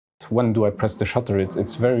When do I press the shutter?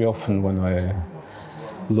 It's very often when I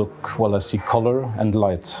I see color and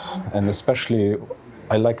light, and especially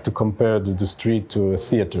I like to compare the street to a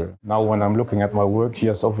theater. Now when I'm looking at my work,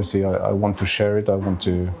 yes, obviously I want to share it, I want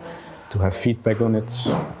to have feedback on it,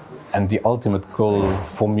 and the ultimate goal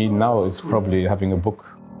for me now is probably having a book.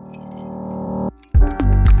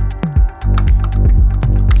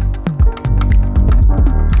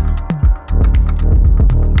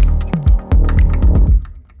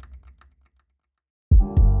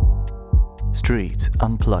 Street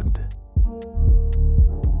Unplugged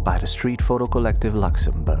by the Street Photography Collective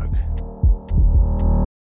Luxembourg.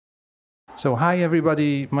 So hi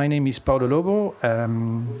everybody, my name is Paulo Lobo.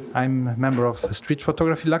 I'm a member of Street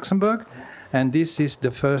Photography Luxembourg, and this is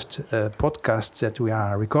the first podcast that we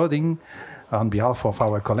are recording on behalf of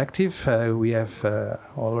our collective. We have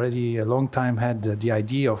already a long time had the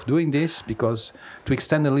idea of doing this because to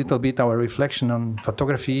extend a little bit our reflection on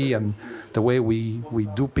photography and the way we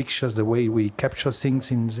do pictures, the way we capture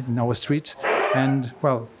things in our streets. And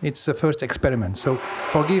well, it's the first experiment. So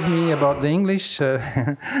forgive me about the English.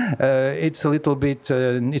 It's a little bit,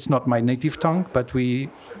 it's not my native tongue, but we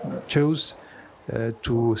chose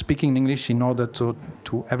to speak in English in order to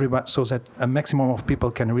everybody, so that a maximum of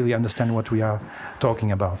people can really understand what we are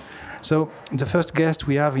talking about. So the first guest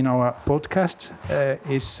we have in our podcast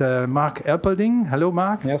is Marc Erpelding. Hello,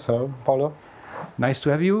 Marc. Yes, hello, Paulo. Nice to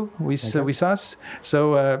have you with us.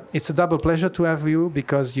 So it's a double pleasure to have you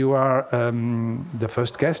because you are the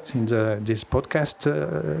first guest in this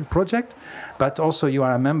podcast project, but also you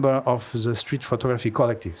are a member of the Street Photography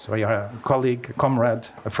Collective. So you are a colleague, a comrade,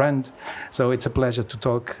 a friend. So it's a pleasure to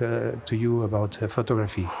talk to you about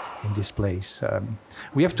photography in this place.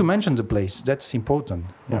 We have to mention the place. That's important.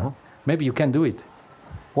 Mm-hmm. Maybe you can do it.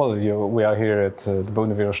 Well, we are here at the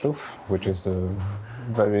Bonneweer Stuf, which is a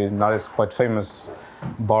very nice, quite famous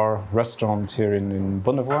bar restaurant here in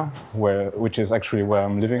Bonneweer, which is actually where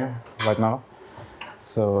I'm living right now.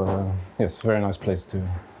 So yes, very nice place to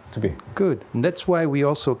be. Good. And that's why we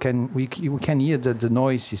also can hear the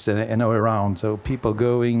noises around. So people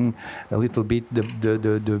going a little bit,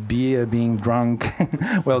 the beer being drunk.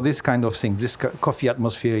 Well, this kind of thing. This coffee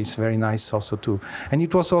atmosphere is very nice also too. And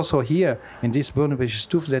it was also here in this Bonneweer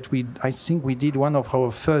Stuf that I think we did one of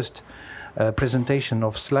our first presentation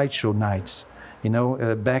of slideshow nights.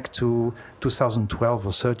 Back to 2012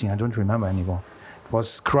 or 13. I don't remember anymore. It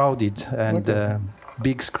was crowded and. Okay.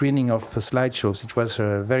 Big screening of slideshows. It was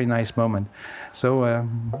a very nice moment. So,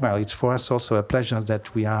 it's for us also a pleasure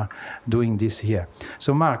that we are doing this here.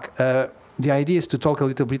 So, Marc, the idea is to talk a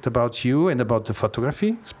little bit about you and about the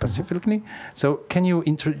photography specifically. Mm-hmm. So, can you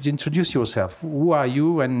introduce yourself? Who are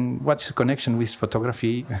you and what's your connection with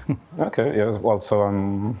photography? Okay, yes. Well, so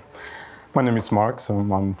my name is Marc, so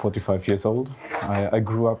I'm 45 years old. I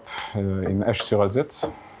grew up in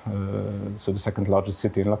Esch-sur-Alzette, so the second largest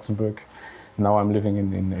city in Luxembourg. Now I'm living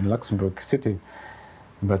in Luxembourg City,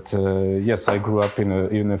 but yes, I grew up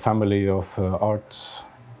in a family of art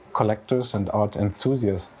collectors and art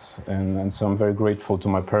enthusiasts, and so I'm very grateful to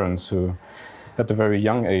my parents who, at a very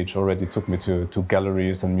young age, already took me to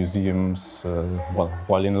galleries and museums,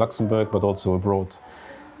 while in Luxembourg, but also abroad.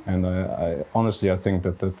 And I honestly think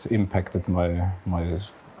that impacted my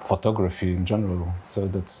photography in general. So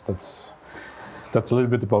that's a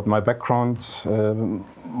little bit about my background.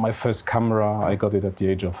 My first camera, I got it at the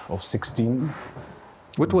age of 16.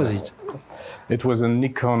 What was it? It was a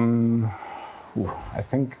Nikon, I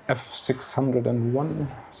think F601.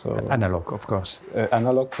 So analog, of course.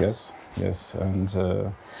 Analog, yes. And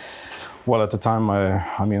at the time,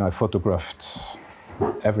 I photographed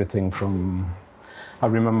everything from. I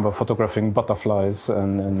remember photographing butterflies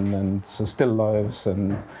and still lives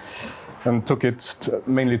and took it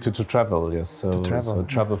mainly to travel, yes. So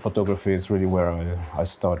travel photography is really where I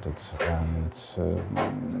started. And so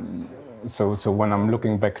when I'm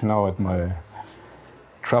looking back now at my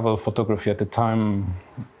travel photography at the time,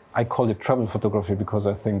 I call it travel photography because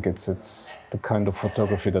I think it's the kind of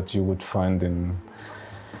photography that you would find in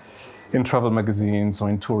travel magazines or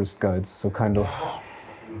in tourist guides. So kind of,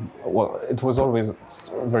 it was always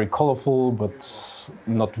very colorful, but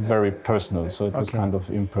not very personal. So it was kind of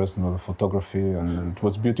impersonal photography, and it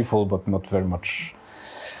was beautiful, but not very much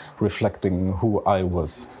reflecting who I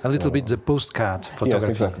was. A little bit the postcard photography. Yes,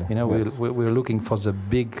 exactly. Yes. We're looking for the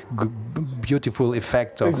big, beautiful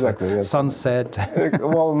effect of sunset.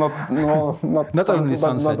 Well, not only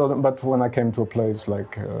sunset, but when I came to a place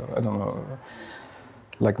like I don't know.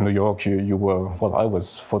 Like New York, I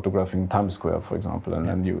was photographing Times Square, for example, and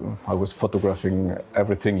then I was photographing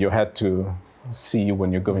everything you had to see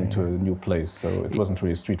when you're going to a new place. So it wasn't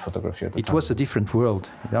really street photography at the time. It was a different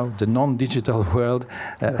world, the non-digital world,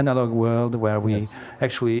 analog world, where we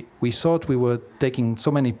thought we were taking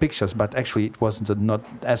so many pictures, but actually it wasn't not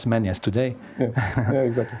as many as today. Yes, yeah,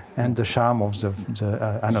 exactly. And the charm of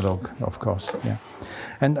the analog, of course. Yeah.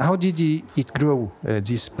 And how did it grow,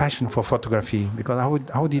 this passion for photography? Because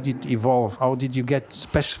how did it evolve? How did you get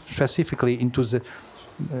specifically into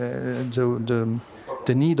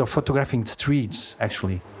the need of photographing streets,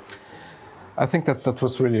 actually? I think that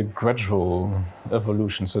was really a gradual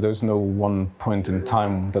evolution. So there's no one point in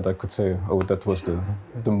time that I could say, oh, that was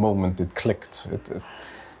the moment it clicked.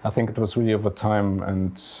 I think it was really over time.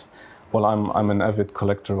 And well, I'm an avid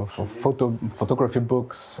collector of photography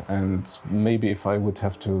books, and maybe if I would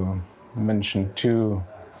have to mention two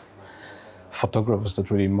photographers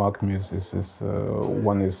that really marked me,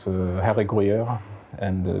 one is Harry Gruyère,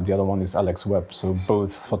 and the other one is Alex Webb. So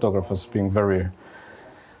both photographers being very,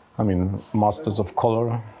 masters of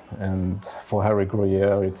color. And for Harry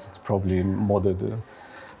Gruyère, it's probably more the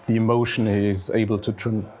emotion he is able to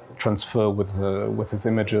transfer with his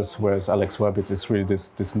images, whereas Alex Webb, it's really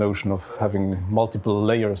this notion of having multiple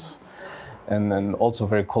layers, and also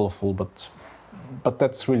very colorful. But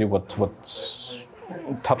that's really what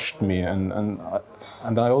touched me,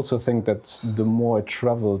 and I also think that the more I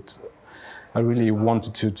traveled, I really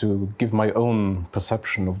wanted to give my own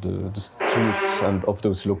perception of the streets and of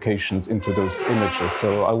those locations into those images.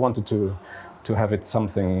 So I wanted to have it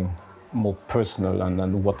something more personal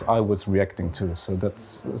and what I was reacting to.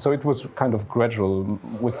 So it was kind of gradual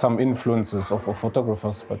with some influences of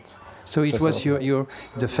photographers, but. So it was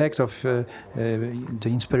the fact of the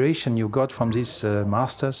inspiration you got from these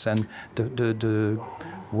masters, and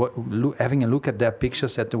having a look at their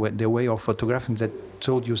pictures, at the way of photographing, that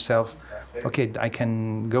told yourself, okay, I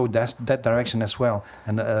can go that direction as well,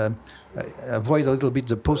 and avoid a little bit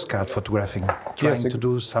the postcard photographing, trying to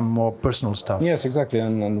do some more personal stuff. Yes, exactly.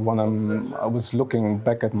 And when I was looking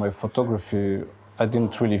back at my photography, I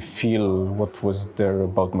didn't really feel what was there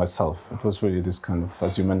about myself. It was really this kind of,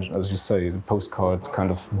 as you say, the postcard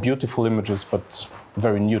kind of beautiful images, but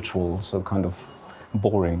very neutral, so kind of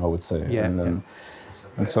boring, I would say. Yeah,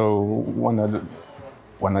 and so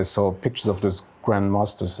when I saw pictures of those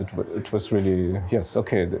grandmasters, it was really, yes,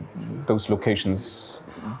 okay, those locations,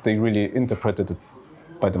 they really interpreted it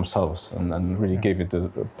by themselves and really gave it a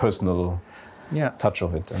personal touch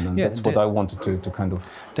of it, and that's what I wanted to kind of.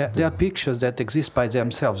 There are pictures that exist by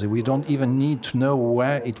themselves. We don't even need to know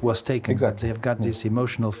where it was taken. Exactly. But they've got this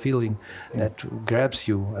emotional feeling that grabs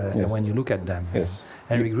you when you look at them. Yes.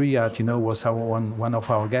 Henry Gruyère, was one of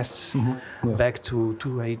our guests back to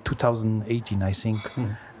 2018, I think.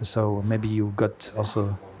 So maybe you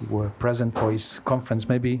were present for his conference,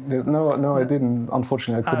 maybe? No, I didn't.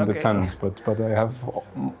 Unfortunately, I couldn't attend, but I have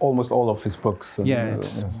almost all of his books. And,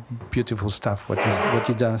 it's beautiful stuff, what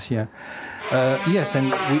he does, yes,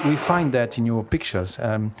 and we find that in your pictures.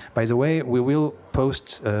 By the way, we will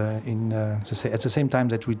post at the same time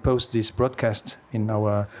that we post this broadcast in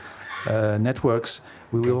our networks,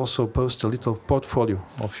 we will also post a little portfolio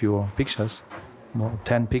of your pictures,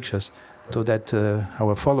 10 pictures, so that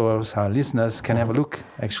our followers, our listeners can have a look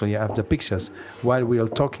actually at the pictures. While we are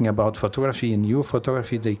talking about photography and your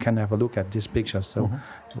photography, they can have a look at these pictures. So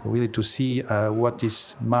really to see what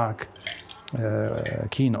is Marc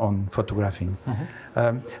keen on photographing.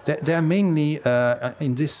 They are mainly,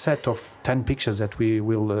 in this set of 10 pictures that we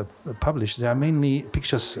will publish, there are mainly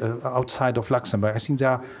pictures outside of Luxembourg. I think there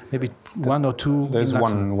are maybe one or two. There's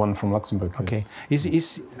one from Luxembourg. Okay.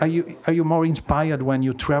 Yes. Are you more inspired when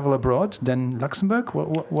you travel abroad than Luxembourg?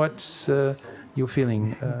 What's your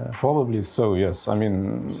feeling? Probably so, yes. I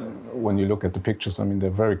mean, when you look at the pictures, I mean, they're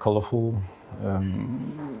very colorful.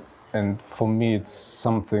 And for me, it's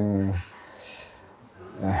something...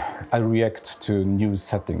 I react to new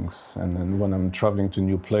settings, and then when I'm traveling to a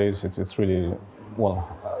new place, it's really,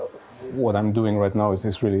 what I'm doing right now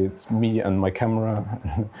is really, it's me and my camera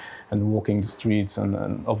and walking the streets,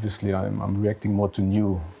 and obviously I'm reacting more to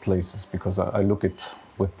new places because I look at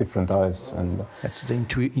with different eyes, and that's the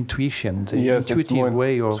intuition, the yes, intuitive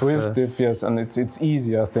way of intuitive, yes, and it's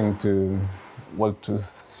easy, I think, to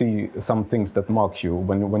see some things that mark you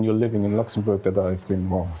when you're living in Luxembourg. That I've been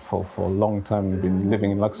for a long time been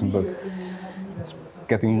living in Luxembourg. It's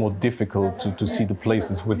getting more difficult to see the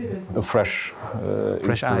places with a fresh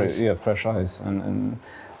eyes. Yeah, fresh eyes.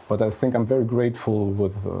 But I think I'm very grateful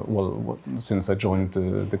with since I joined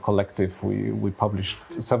the collective, we published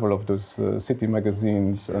several of those city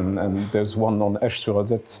magazines, and there's one on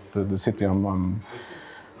Esch-sur-Alzette, the city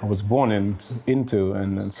I was born into,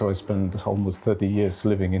 and so I spent almost 30 years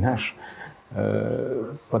living in Esch.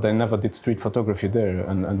 But I never did street photography there.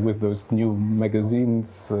 And with those new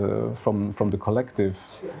magazines from the collective,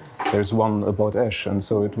 there's one about Esch, and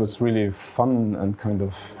so it was really fun and kind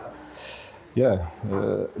of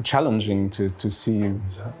challenging to see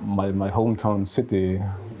my hometown city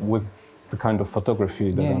with the kind of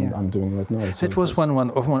photography that I'm doing right now. So that was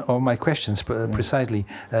one of my questions, precisely.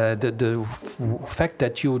 The fact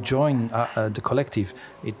that you joined the collective,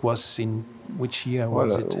 it was in which year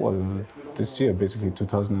was it? Well, this year, basically,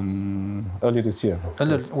 early this year.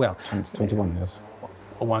 2021, yes.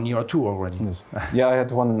 1 year or two already. Yes. Yeah, I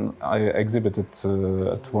had one. I exhibited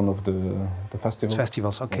at one of the festivals.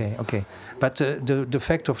 Festivals, okay, okay. But the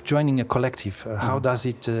fact of joining a collective, how does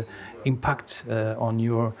it impact on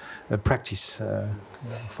your practice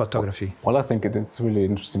photography? Well, I think it's really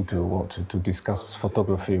interesting to discuss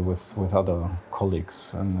photography with other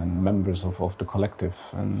colleagues and members of the collective,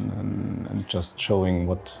 and just showing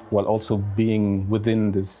while also being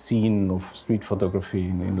within the scene of street photography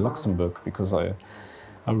in Luxembourg, because I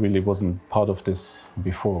really wasn't part of this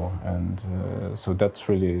before, and so that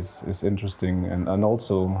really is interesting, and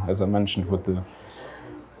also, as I mentioned, with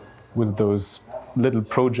those little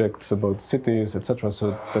projects about cities, etc.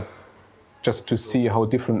 So that just to see how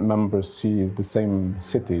different members see the same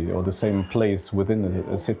city or the same place within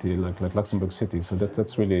a city like Luxembourg City. So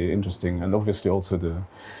that's really interesting, and obviously also the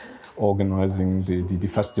organizing the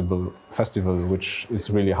festival, which is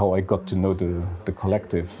really how I got to know the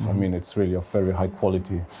collective. I mean, it's really of very high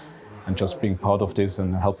quality, and just being part of this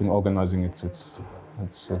and helping organizing it's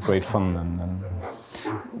great fun. And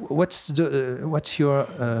what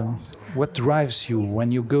drives you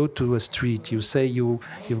when you go to a street? You say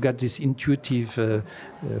you've got this intuitive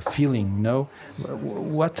feeling. No,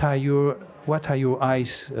 what are your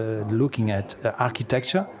eyes looking at?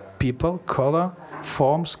 Architecture, people, color,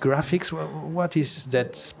 forms, graphics. What is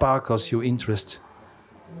that sparkles your interest?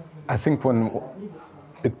 I think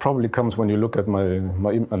it probably comes when you look at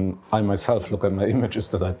and I myself look at my images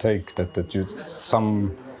that I take, that you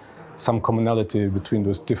some commonality between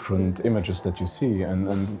those different images that you see,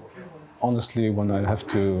 and honestly, when I have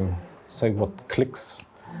to say what clicks,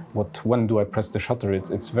 when do I press the shutter,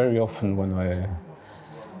 it's very often when I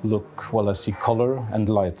I see color and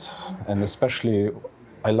light, and especially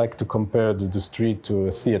I like to compare the street to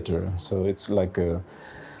a theater, so it's like a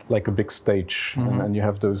big stage, and you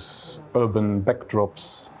have those urban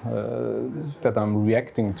backdrops that I'm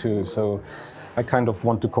reacting to. So I kind of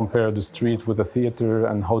want to compare the street with a theater,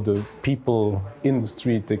 and how the people in the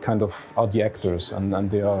street, they kind of are the actors,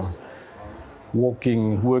 and they are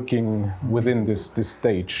working within this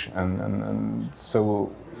stage, and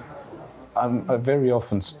so I very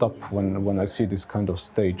often stop when I see this kind of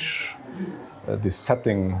stage, this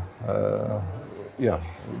setting,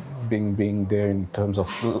 being there in terms of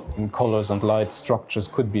in colors and light structures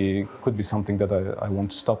could be something that I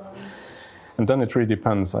want to stop. And then it really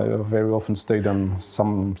depends. I very often stay them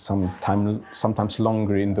sometimes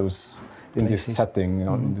longer in this setting,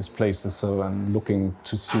 in these places. So I'm looking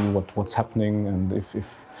to see what's happening, and if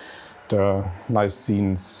there are nice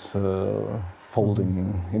scenes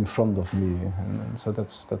folding in front of me, and so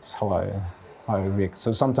that's how I react.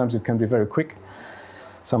 So sometimes it can be very quick.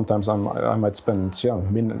 Sometimes I might spend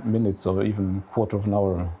minutes or even quarter of an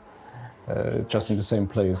hour just in the same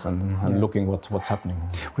place and looking what's happening.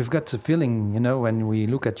 We've got the feeling, when we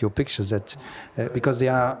look at your pictures, that because they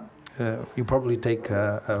are, you probably take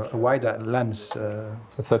a wider lens.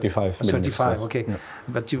 35 millimeters. 35, okay. Yeah.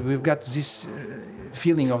 But we've got this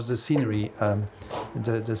feeling of the scenery,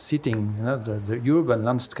 the setting, the urban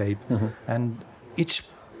landscape, and each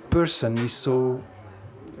person is so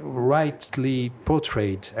rightly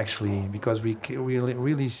portrayed, actually, because we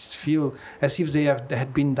really feel as if they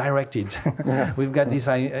had been directed. We've got this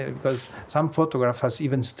because some photographers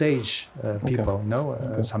even stage people,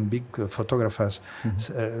 some big photographers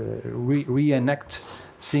reenact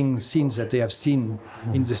scenes that they have seen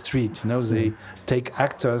in the street. They take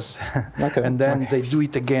actors and then they do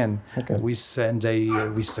it again with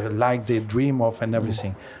like they dream of and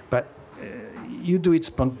everything. But you do it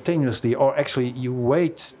spontaneously, or actually you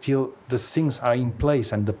wait till the things are in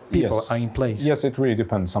place and the people are in place? Yes, it really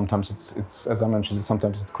depends. Sometimes it's as I mentioned,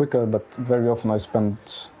 sometimes it's quicker, but very often I spend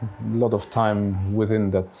a lot of time within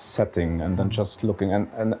that setting and then just looking.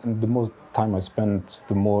 And the more time I spend,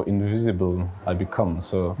 the more invisible I become.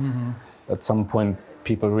 So at some point,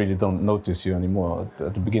 people really don't notice you anymore.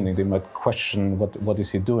 At the beginning, they might question what is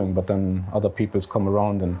he doing, but then other people come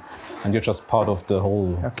around and you're just part of the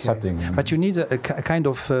whole setting. But you need a kind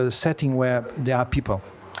of setting where there are people.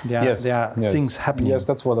 There are things happening. Yes,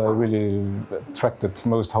 that's what I really attracted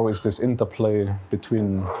most. How is this interplay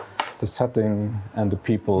between the setting and the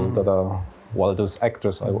people that are, well, those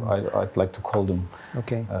actors, I'd like to call them,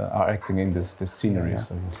 are acting in this scenery.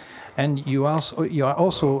 So. And you are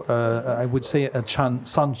also I would say a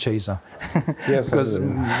sun chaser. Yes, because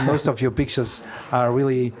most of your pictures are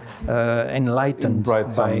really enlightened by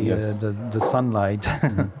the sunlight.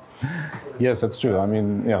 Yes, that's true. I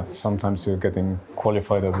mean, sometimes you're getting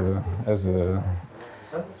qualified as a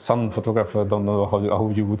sun photographer. I don't know how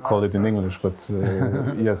you would call it in English, but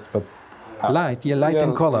yes, but light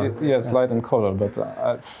and color. Yes, light and color. But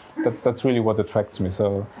that's really what attracts me.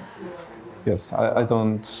 So yes, I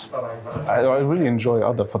really enjoy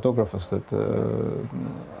other photographers. That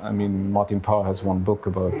I mean, Martin Parr has one book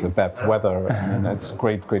about bad weather, and it's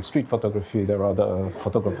great street photography. There are other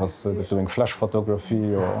photographers that are doing flash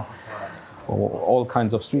photography or all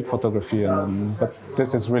kinds of street photography, but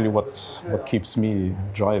this is really what keeps me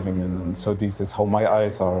driving, and so this is how my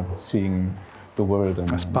eyes are seeing the world, and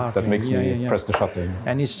that makes me press the shutter.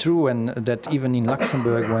 And it's true, and that even in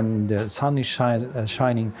Luxembourg, when the sun is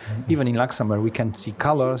shining, even in Luxembourg, we can see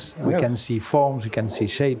colors, we can see forms, we can see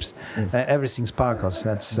shapes. Everything sparkles.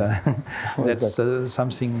 That's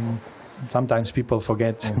something sometimes people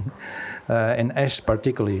forget. And Esch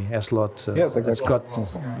particularly, Eslot, it's got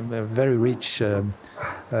a very rich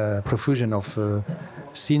profusion of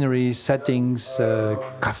scenery, settings,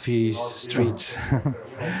 cafes, streets.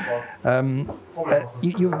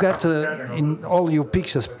 You've got in all your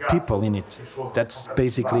pictures people in it. That's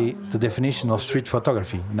basically the definition of street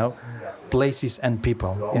photography, places and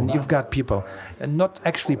people. And you've got people, and not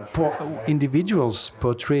actually individuals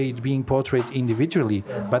being portrayed individually,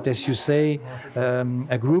 but as you say,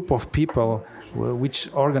 a group of people which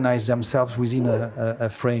organize themselves within a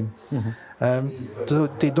frame. So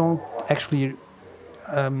they don't actually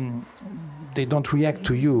they don't react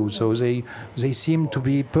to you, so they seem to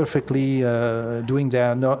be perfectly doing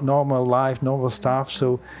their normal life, normal stuff.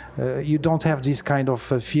 So you don't have this kind of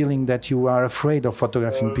feeling that you are afraid of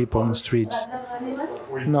photographing people in the streets.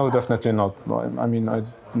 No, definitely not. I mean, I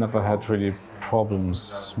never had really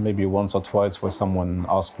problems. Maybe once or twice where someone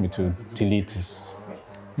asked me to delete his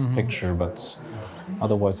picture, but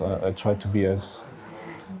otherwise I try to be as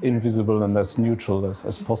invisible and as neutral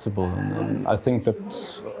as possible. And I think that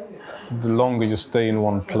the longer you stay in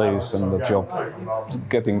one place and that you're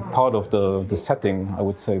getting part of the setting, I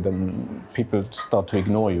would say, then people start to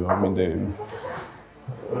ignore you. I mean,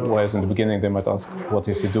 whereas in the beginning they might ask, what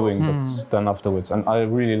is he doing? But then afterwards, and I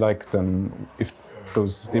really like them if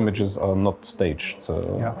those images are not staged.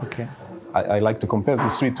 So I like to compare the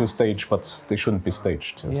street to a stage, but they shouldn't be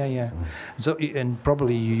staged. Yes. So, and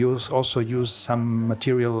probably you also use some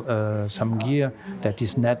material, some gear that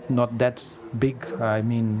is not that big. I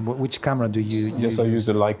mean, which camera do you use? Yes, I use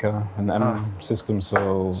a Leica, an M system,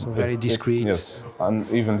 so very discreet. Yes, and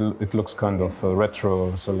even it looks kind of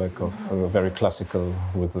retro, so like of very classical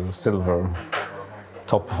with a silver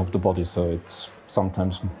top of the body. So it's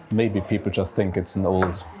sometimes maybe people just think it's an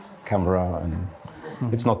old camera, and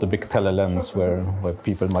it's not the big telelens where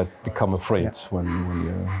people might become afraid when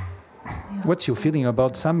you... What's your feeling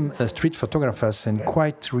about some street photographers, and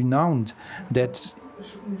quite renowned, that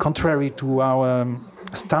contrary to our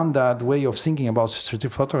standard way of thinking about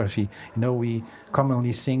street photography, we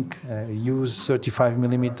commonly think, use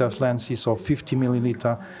 35mm lenses or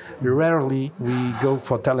 50mm. Rarely we go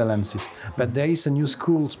for telelenses. But there is a new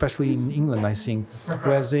school, especially in England, I think,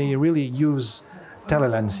 where they really use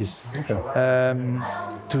telelenses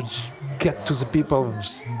to get to the people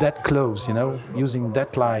that close, using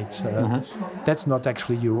that light. That's not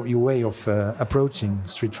actually your way of approaching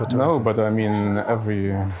street photography. No, but I mean,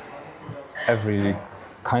 every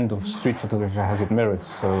kind of street photography has its merits.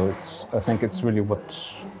 So I think it's really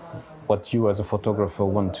what you as a photographer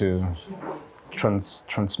want to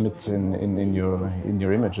transmit in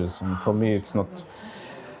your images. And for me, it's not.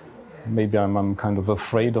 Maybe I'm kind of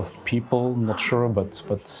afraid of people, not sure,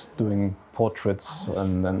 but doing portraits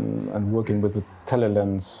and working with a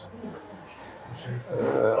telelens,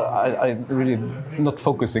 I really not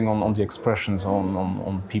focusing on the expressions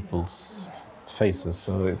on people's faces.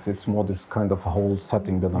 So it's more this kind of whole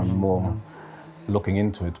setting that I'm more looking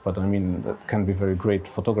into it. But I mean, that can be very great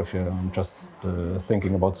photography. I'm just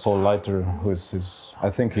thinking about Saul Leiter, I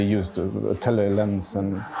think he used a telelens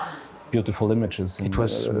and beautiful images. It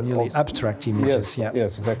was really abstract images.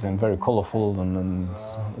 Yes, exactly, and very colorful, and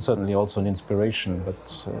certainly also an inspiration.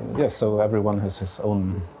 But so everyone has his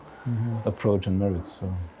own approach and merits.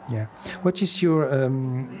 So. Yeah. What is your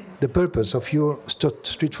the purpose of your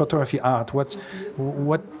street photography art? What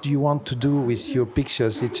do you want to do with your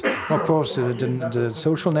pictures? It's of course the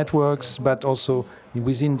social networks, but also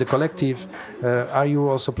within the collective. Are you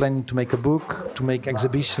also planning to make a book, to make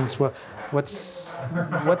exhibitions? What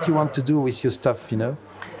do you want to do with your stuff? You know.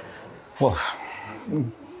 Well,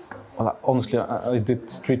 honestly, I did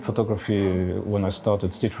street photography when I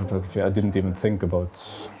started street photography. I didn't even think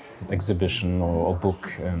about exhibition or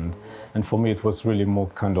book, and for me it was really more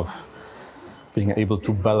kind of being able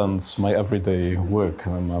to balance my everyday work.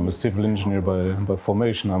 I'm a civil engineer by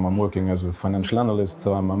formation. I'm working as a financial analyst,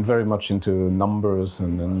 so I'm very much into numbers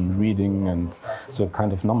and reading, and so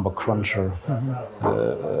kind of number cruncher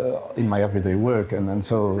in my everyday work. And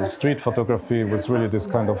so street photography was really this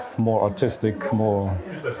kind of more artistic, more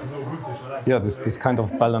this kind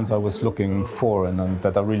of balance I was looking for, and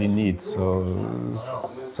that I really need.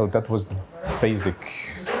 So that was the basic.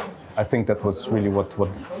 I think that was really what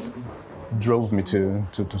drove me to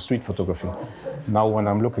street photography. Now when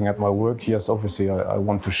I'm looking at my work, yes, obviously I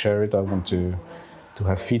want to share it, I want to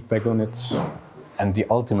have feedback on it. And the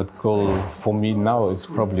ultimate goal for me now is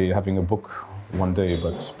probably having a book one day,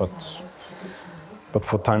 but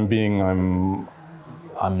for time being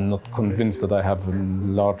I'm not convinced that I have a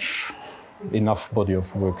large enough body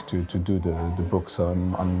of work to do the book. So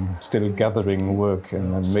I'm still gathering work,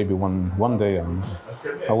 and then maybe one day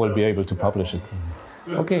I will be able to publish it.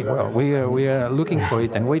 Okay, well, we are looking for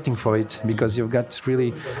it and waiting for it, because you've got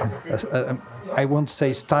really, I won't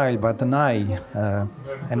say style, but an eye.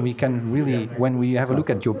 And we can really, when we have a look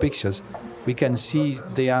at your pictures, we can see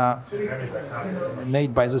they are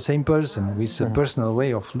made by the same person with a personal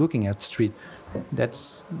way of looking at street.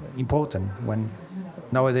 That's important. When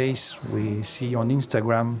nowadays we see on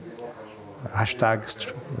Instagram hashtag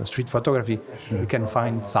street photography, we can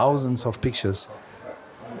find thousands of pictures.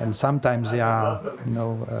 And sometimes they are,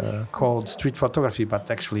 called street photography, but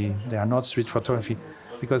actually they are not street photography,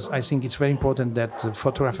 because I think it's very important that the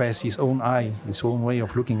photographer has his own eye, his own way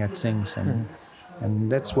of looking at things, and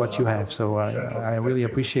that's what you have. So I really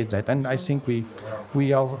appreciate that, and I think we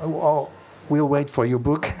all will wait for your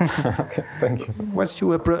book. Okay, thank you. What's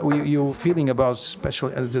your feeling about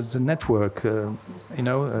the network?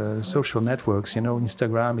 Social networks,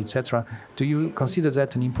 Instagram, etc. Do you consider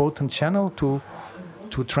that an important channel to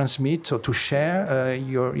transmit or to share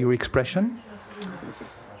your expression?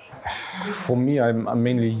 For me, I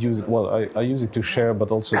mainly use it. Well, I use it to share,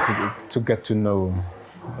 but also to get to know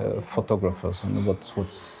photographers and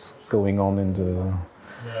what's going on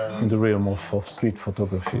in the realm of street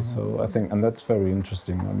photography. So I think, and that's very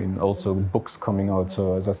interesting. I mean, also books coming out.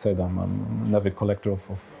 So as I said, I'm an avid collector of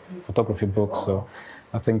photography books. So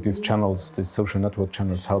I think these channels, these social network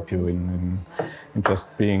channels, help you in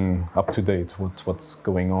just being up to date with what's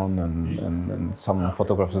going on, and some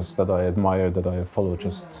photographers that I admire, that I follow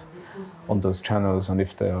just on those channels, and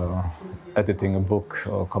if they are editing a book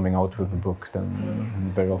or coming out with a book,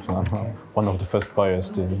 then very often I'm one of the first buyers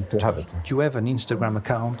to have it. Do you have an Instagram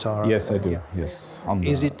account? Or? Yes, I do. Yeah. Yes.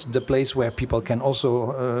 Is it the place where people can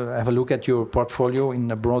also have a look at your portfolio in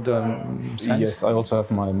a broader sense? Yes, I also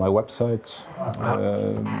have my website,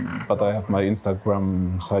 but I have my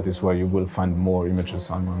Instagram site is where you will find more images.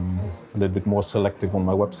 I'm a little bit more selective on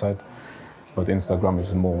my website, but Instagram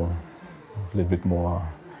is a little bit more,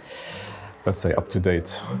 let's say, up to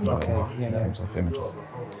date in terms of images.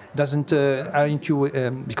 Aren't you,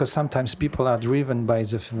 because sometimes people are driven by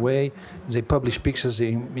the way they publish pictures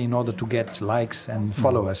in order to get likes and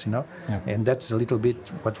followers, and that's a little bit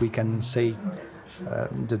what we can say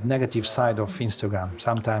the negative side of Instagram.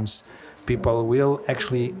 Sometimes people will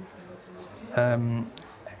actually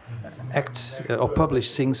act or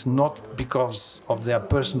publish things not because of their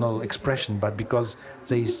personal expression, but because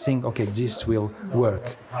they think, okay, this will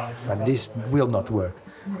work, but this will not work.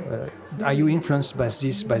 Are you influenced by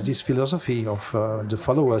this philosophy of the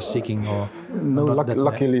followers seeking? Or no,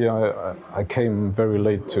 luckily I came very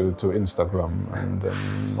late to Instagram, and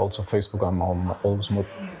also Facebook. I'm always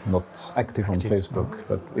not active on Facebook,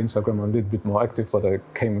 but Instagram I'm a little bit more active, but I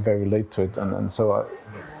came very late to it, and so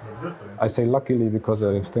I say luckily, because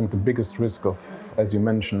I think the biggest risk of, as you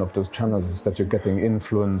mentioned, of those channels is that you're getting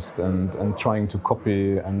influenced and trying to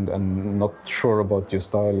copy and not sure about your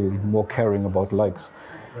style, more caring about likes.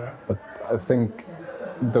 But I think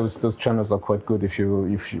those channels are quite good if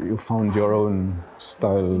you found your own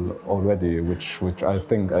style already, which I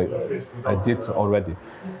think I did already,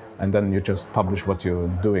 and then you just publish what you're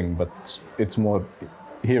doing. But it's more,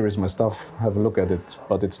 here is my stuff, have a look at it,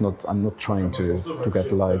 but it's not. I'm not trying to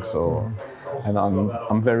get likes or And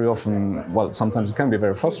I'm very often, well, sometimes it can be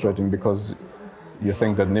very frustrating because you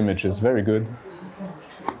think that an image is very good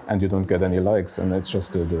and you don't get any likes, and it's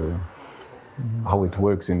just how it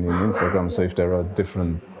works in Instagram. So if there are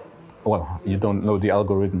different, well, you don't know the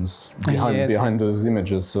algorithms behind those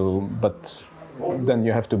images, so but then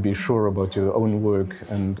you have to be sure about your own work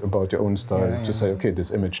and about your own style to say, okay,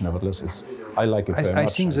 this image nevertheless is, I like it very much. I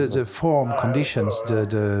think the form conditions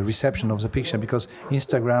the reception of the picture, because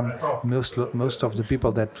Instagram, most of the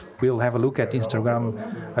people that will have a look at Instagram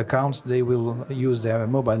accounts, they will use their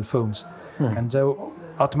mobile phones. And so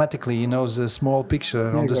automatically, the small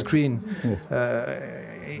picture on the screen,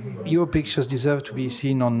 your pictures deserve to be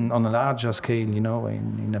seen on a larger scale,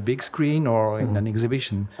 in a big screen or in an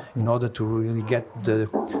exhibition, in order to really get the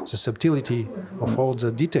subtlety of all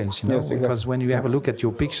the details, because when you have a look at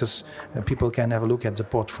your pictures, people can have a look at the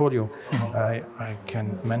portfolio. I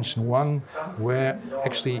can mention one where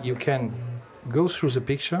actually you can go through the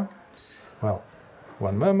picture. Well,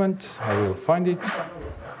 one moment, I will find it.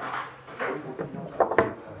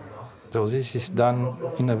 So this is done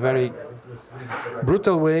in a very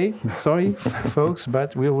brutal way. Sorry, folks,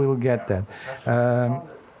 but we will get that.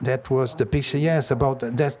 That was the picture. Yes, about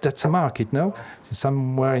that's a market, no?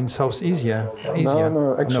 Somewhere in South Asia.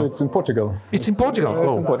 No, actually, it's in Portugal. It's in Portugal.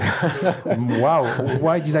 It's in Portugal. Wow!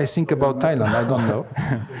 Why did I think about Thailand? I don't know.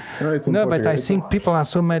 No, but I think people are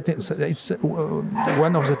so mad. It's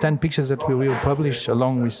one of the 10 pictures that we will publish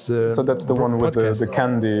along with the. So that's the one with the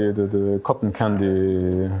candy, the cotton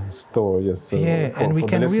candy store. Yes. So and we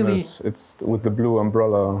can really. It's with the blue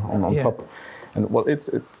umbrella on top. And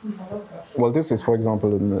this is, for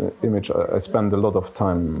example, an image. I spent a lot of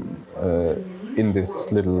time in this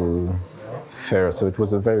little fair. So it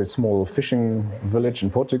was a very small fishing village in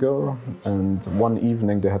Portugal, and one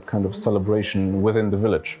evening they had kind of celebration within the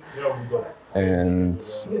village. And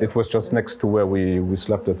it was just next to where we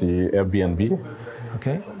slept at the Airbnb.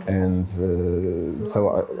 Okay. And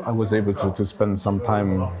so I was able to spend some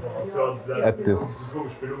time at this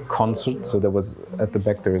concert. So there was, at the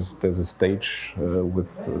back there's a stage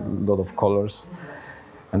with a lot of colors,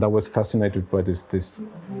 and I was fascinated by this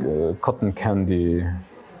cotton candy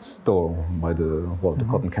store, by the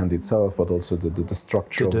cotton candy itself, but also the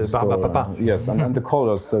structure of the store. Yes, and the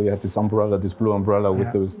colors. So you had this umbrella, this blue umbrella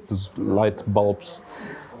with those light bulbs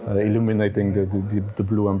illuminating the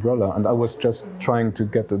blue umbrella, and I was just trying to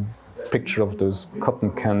get a picture of those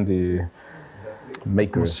cotton candy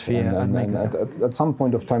makers. And at some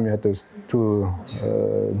point of time, you had those two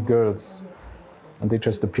girls, and they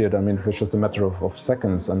just appeared. I mean, it was just a matter of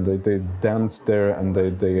seconds, and they danced there, and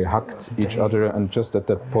they hugged each other, and just at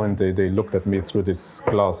that point, they looked at me through this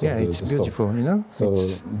glass. Yeah, it's beautiful, So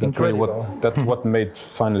it's that's incredible. Really what made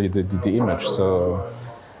finally the image. So.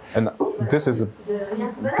 And this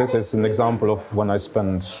is an example of when I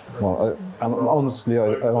spend. Well, I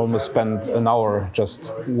almost spend an hour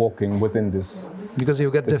just walking within this. Because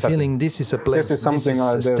you get the feeling this is a place. This is something.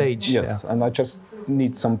 This is a stage. Yes, and I just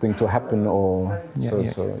need something to happen,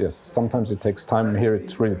 So yes, sometimes it takes time. Here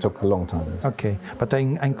it really took a long time. Okay, but I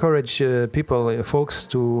encourage people, folks,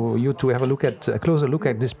 to have a closer look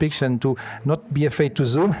at this picture, and to not be afraid to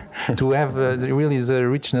zoom, to have really the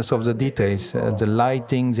richness of the details, the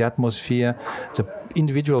lighting, the atmosphere, the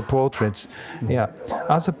individual portraits. Yeah,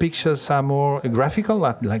 other pictures are more graphical,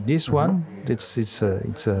 like this one. It's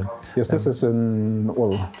yes, this is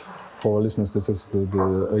for listeners, this is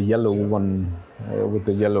a yellow one with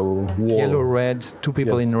the yellow wall. Yellow, red, two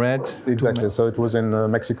people in red. Exactly. So it was in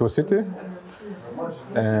Mexico City,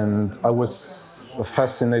 and I was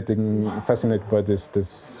fascinated by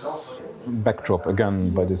this backdrop again,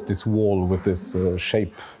 by this wall with this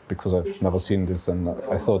shape, because I've never seen this, and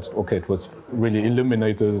I thought, okay, it was really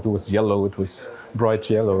illuminated. It was yellow. It was bright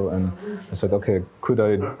yellow, and I said, okay, could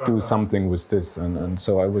I do something with this? And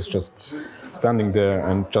so I was just standing there,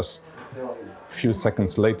 and just a few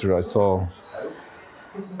seconds later, I saw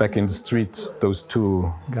back in the street those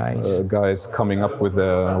two guys coming up with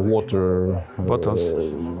their water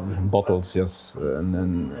bottles. Yes, and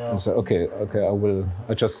then I said, okay,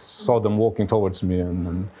 I just saw them walking towards me,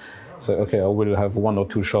 and said, okay, I will have one or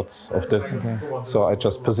two shots of this. Okay. So I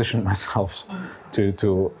just positioned myself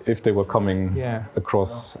to if they were coming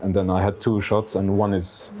across, and then I had two shots, and one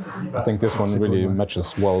is, I think this one really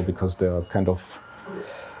matches well, because they are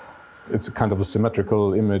it's kind of a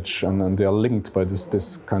symmetrical image, and they are linked by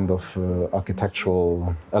this kind of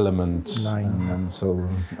architectural element, and so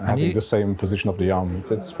having the same position of the arm,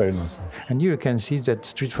 it's very nice. And you can see that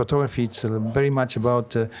street photography, it's very much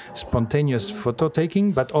about spontaneous photo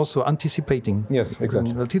taking, but also anticipating. Yes,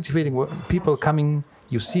 exactly. Anticipating people coming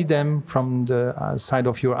you see them from the side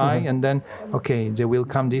of your eye, and then okay, they will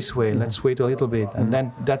come this way. Let's wait a little bit, and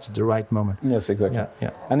then that's the right moment. Yes, exactly.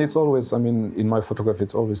 Yeah. And it's always, I mean, in my photography,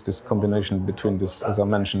 it's always this combination between this, as I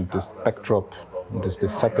mentioned, this backdrop, this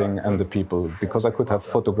setting, and the people, because I could have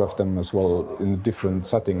photographed them as well in a different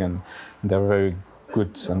setting, and they're very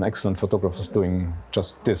good and excellent photographers doing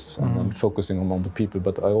just this and focusing on the people.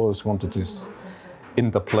 But I always wanted this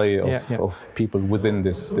interplay of people within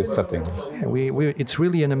this setting. It's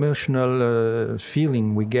really an emotional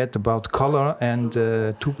feeling we get about color and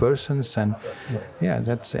two persons, and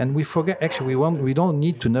and we forget, actually we don't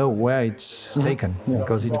need to know where it's taken,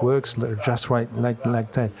 because it works just right like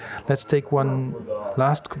that. Let's take one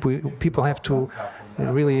last. People have to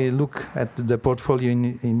really look at the portfolio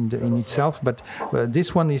in itself, but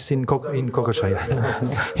this one is in Kokoschei,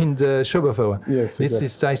 in the Schoberfauer. Yes, this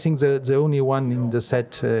is, I think, the only one in the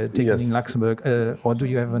set taken in Luxembourg. Or do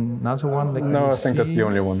you have another one? Like no, I think that's the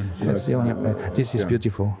only one. That's the only. This is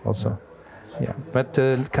beautiful, also. Yeah, but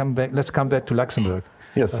let's come back to Luxembourg.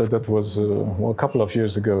 Yes, so that was a couple of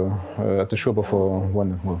years ago at the Schoberfauer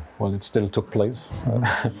when it still took place.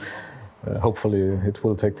 Hopefully it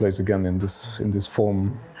will take place again in this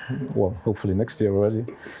form, well, hopefully next year already.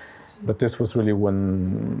 But this was really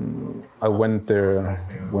when I went there,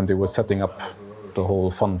 when they were setting up the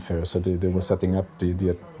whole fun fair. So they were setting up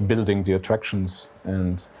the building the attractions,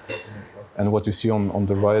 and what you see on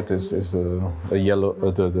the right is a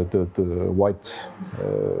yellow, the white,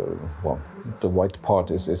 the white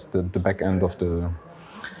part is the back end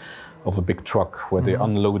of a big truck where they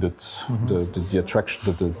unloaded the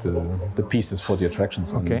attraction, the pieces for the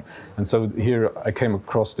attractions. Okay. And so here I came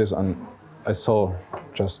across this, and I saw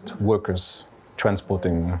just workers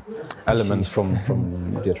transporting elements from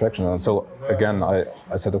the attraction. And so again, I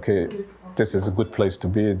said, okay, this is a good place to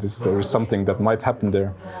be. There is something that might happen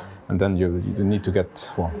there, and then you need to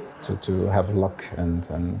get to have luck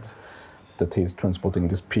and that he's transporting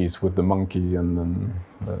this piece with the monkey and then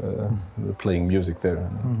playing music there.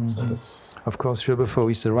 So that's, of course, Schoberfauer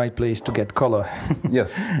is the right place to get color.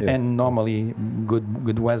 yes. And normally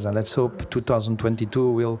good weather. Let's hope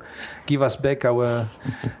 2022 will give us back our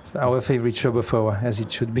favorite Schoberfauer as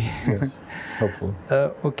it should be. Yes, hopefully.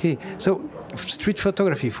 Okay, so street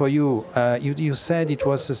photography for you, you said it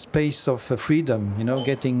was a space of freedom,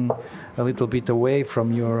 getting a little bit away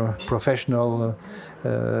from your professional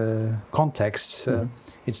context.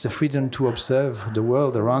 It's the freedom to observe the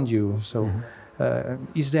world around you. So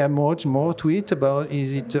is there more to it?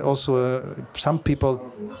 Is it also some people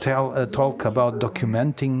talk about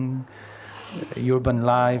documenting urban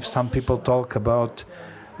life, some people talk about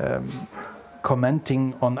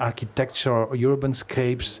commenting on architecture or urban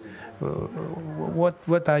scapes.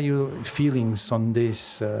 What are your feelings on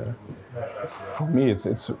this? For me,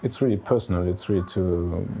 it's really personal. It's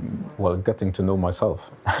really getting to know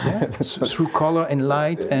myself. Yeah, through color and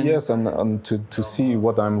light, and yes, and to see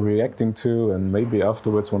what I'm reacting to, and maybe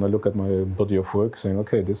afterwards when I look at my body of work, saying,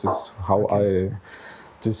 okay, this is how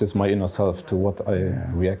this is my inner self to what I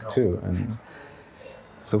react to, and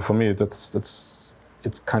so for me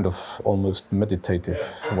it's kind of almost meditative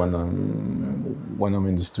when I'm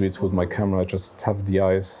in the streets with my camera. I just have the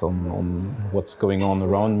eyes on what's going on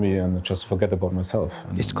around me and just forget about myself.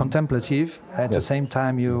 And it's contemplative. At the same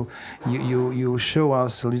time, you show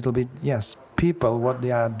us a little bit, people, what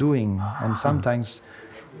they are doing, and sometimes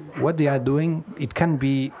what they are doing, it can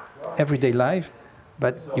be everyday life,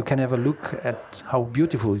 but you can have a look at how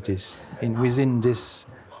beautiful it is within this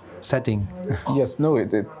setting. Yes, no,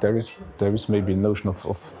 there is maybe a notion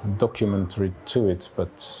of documentary to it,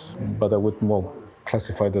 but I would more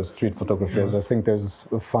classify it as street photography, as I think there's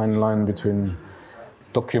a fine line between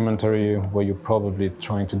documentary, where you're probably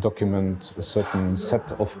trying to document a certain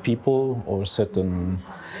set of people or a certain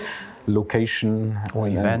location or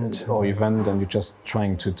event, and you're just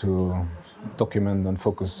trying to document and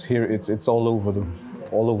focus. Here it's all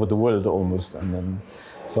over the world almost, and then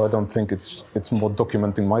so I don't think it's more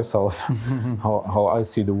documenting myself, how I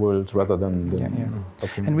see the world rather than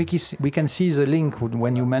documenting. And we can see the link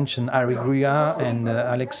when you mentioned Ari Gruya and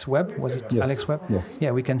Alex Webb. Was it Alex Webb? Yes.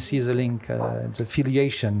 Yeah, we can see the link, the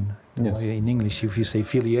affiliation. Yes. In English, if you say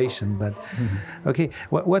affiliation, but okay.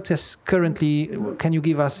 What is currently? Can you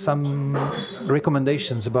give us some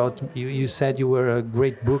recommendations about? You said you were a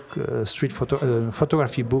great book,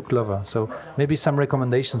 photography book lover. So maybe some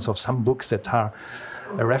recommendations of some books that are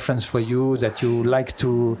a reference for you that you like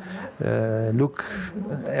to look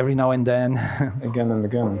every now and then? Again and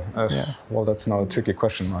again. Well, that's now a tricky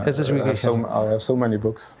question. I have so many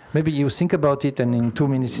books. Maybe you think about it, and in 2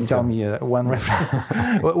 minutes you tell me one reference.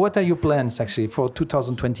 What are your plans actually for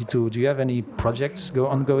 2022? Do you have any projects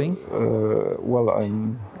ongoing?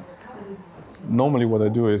 Normally what I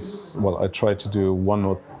do is, I try to do 1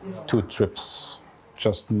 or 2 trips,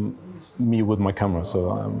 just me with my camera.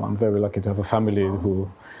 So I'm very lucky to have a family who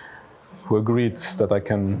agreed that I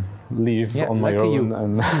can leave on my own,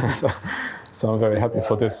 and so I'm very happy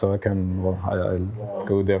for this. So I can, I'll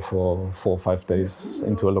go there for 4 or 5 days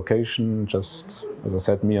into a location, just, as I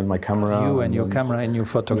said, me and my camera. You and your camera and your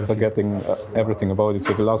photography. Forgetting everything about it.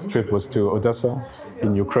 So the last trip was to Odessa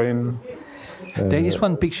in Ukraine. There is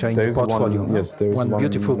one picture in the portfolio. There is one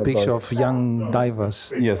beautiful picture of young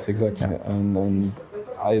divers. Yes, exactly. Yeah. And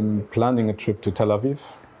I'm planning a trip to Tel Aviv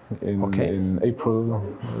in April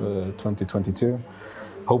 2022.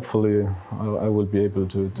 Hopefully, I will be able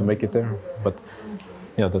to make it there. But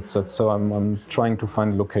that's so. I'm trying to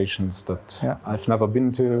find locations that I've never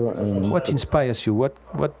been to. What inspires you?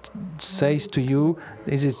 What says to you?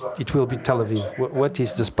 Is it will be Tel Aviv? What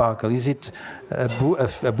is the sparkle? Is it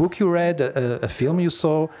a book you read? A film you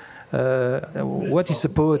saw? What is the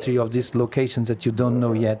poetry of these locations that you don't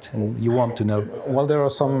know yet and you want to know? Well, there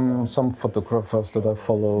are some photographers that I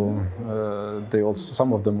follow.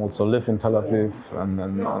 Some of them also live in Tel Aviv,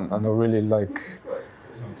 and I really like.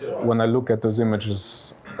 When I look at those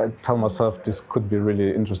images, I tell myself this could be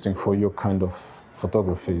really interesting for your kind of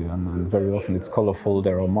photography, and very often it's colorful.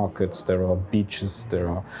 There are markets, there are beaches, there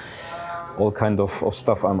are all kind of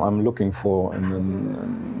stuff I'm looking for,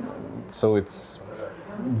 and so it's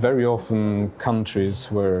very often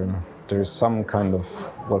countries where there is some kind of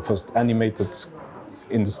first animated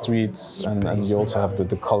in the streets, and you also have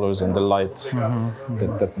the colors and the light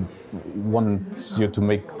that wants you to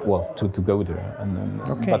make to go there,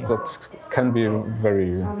 but that can be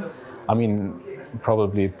very. I mean,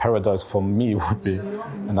 probably paradise for me would be,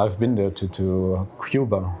 and I've been there to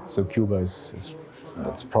Cuba. So Cuba is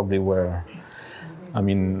that's probably where. I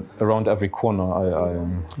mean, around every corner,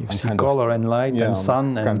 you see color and light and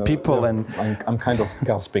sun and people, and I'm kind of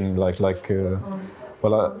gasping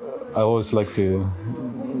I always like to,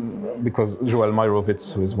 because Joel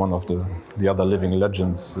Meyerowitz, who is one of the other living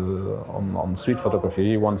legends on street photography,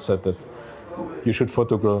 he once said that you should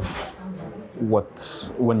photograph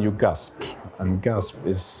when you gasp, and gasp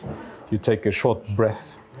is you take a short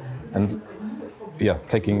breath and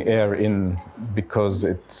taking air in because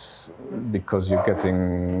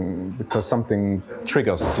something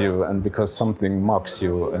triggers you and because something marks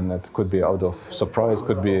you, and that could be out of surprise,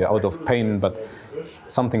 could be out of pain, but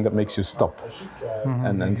something that makes you stop.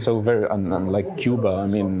 And so and like Cuba, I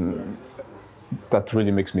mean, that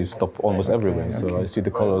really makes me stop almost everywhere. So I see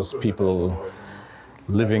the colors, people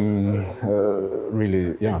living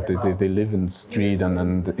really, they live in the street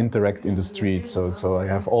and interact in the street. So I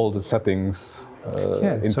have all the settings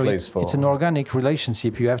in place. It's an organic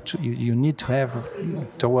relationship. You need to have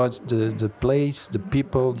towards the place, the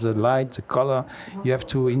people, the light, the color. You have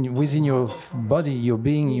to within your body, your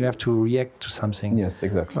being. You have to react to something. Yes,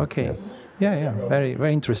 exactly. Okay. Yes. Yeah. Very,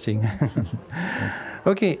 very interesting.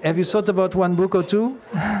 Okay, have you thought about one book or two?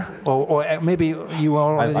 Or maybe you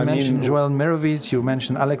already mentioned Joel Meyerowitz, you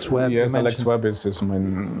mentioned Alex Webb. Yes, Alex Webb is the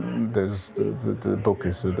book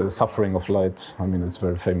is The Suffering of Light. I mean, it's a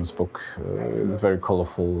very famous book, very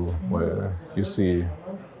colorful, where you see,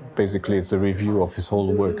 basically it's a review of his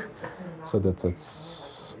whole work. So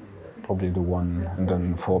that's probably the one. And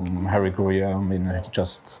then from Harry Gurrier, I mean,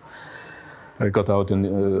 I got out a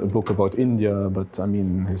book about India, but I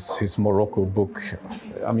mean his Morocco book.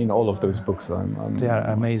 I mean all of those books. They are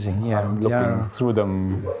amazing. Yeah, I'm looking through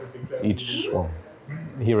them each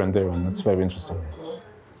here and there, and it's very interesting.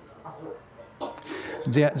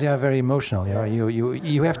 They are very emotional. Yeah,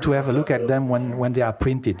 you have to have a look at them when they are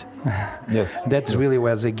printed. Yes, that's really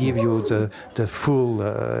where they give you the full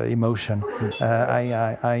emotion.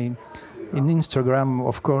 In Instagram,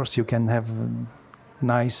 of course, you can have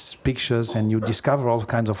nice pictures and you discover all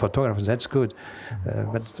kinds of photographers. That's good,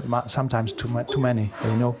 but sometimes too many.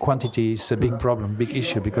 Quantity is a big problem, big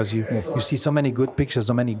issue, because you see so many good pictures,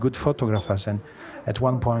 so many good photographers, and at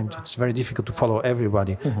one point it's very difficult to follow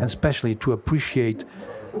everybody, and especially to appreciate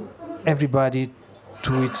everybody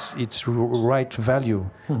to its right value,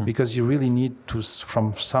 because you really need to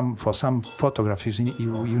for some photographs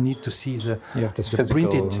you need to see the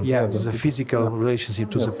printed the physical relationship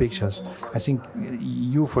to the pictures. I think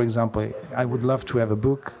you, for example, I would love to have a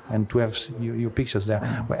book and to have your pictures there.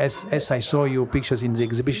 As I saw your pictures in the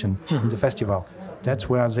exhibition in the festival, That's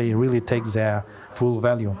where they really take their full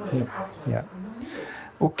value. Yeah.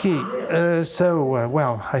 Okay,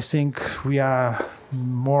 well, I think we are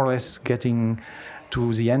more or less getting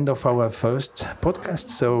to the end of our first podcast,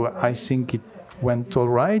 so I think it went all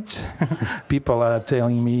right. People are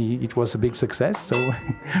telling me it was a big success, so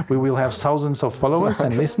we will have thousands of followers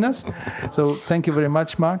and listeners. So thank you very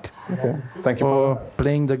much, Marc. Okay. Thank you for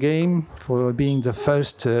playing the game, for being the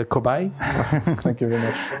first cobaye. Thank you very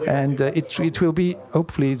much. And it will be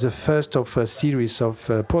hopefully the first of a series of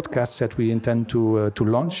podcasts that we intend to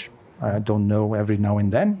launch. I don't know, every now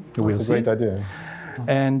and then. We'll see. That's a great idea.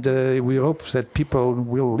 And we hope that people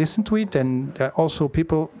will listen to it, and also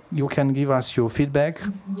people, you can give us your feedback,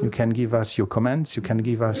 you can give us your comments, you can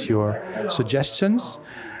give us your suggestions,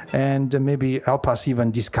 and maybe help us even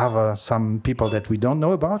discover some people that we don't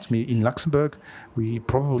know about. In Luxembourg, we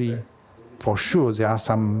probably, for sure, there are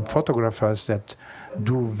some photographers that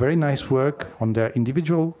do very nice work on their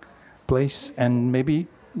individual place, and maybe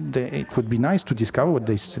it would be nice to discover what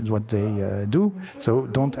they do. So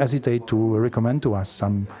don't hesitate to recommend to us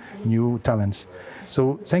some new talents.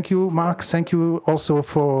 So thank you, Marc. Thank you also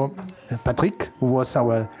for Patrick, who was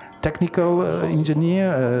our technical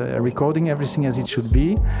engineer, recording everything as it should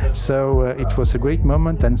be. So it was a great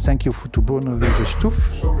moment, and thank you to Bruno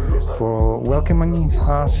Stuff for welcoming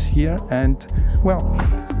us here. And well,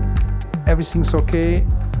 everything's okay.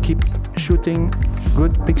 Keep shooting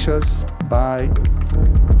good pictures. Bye.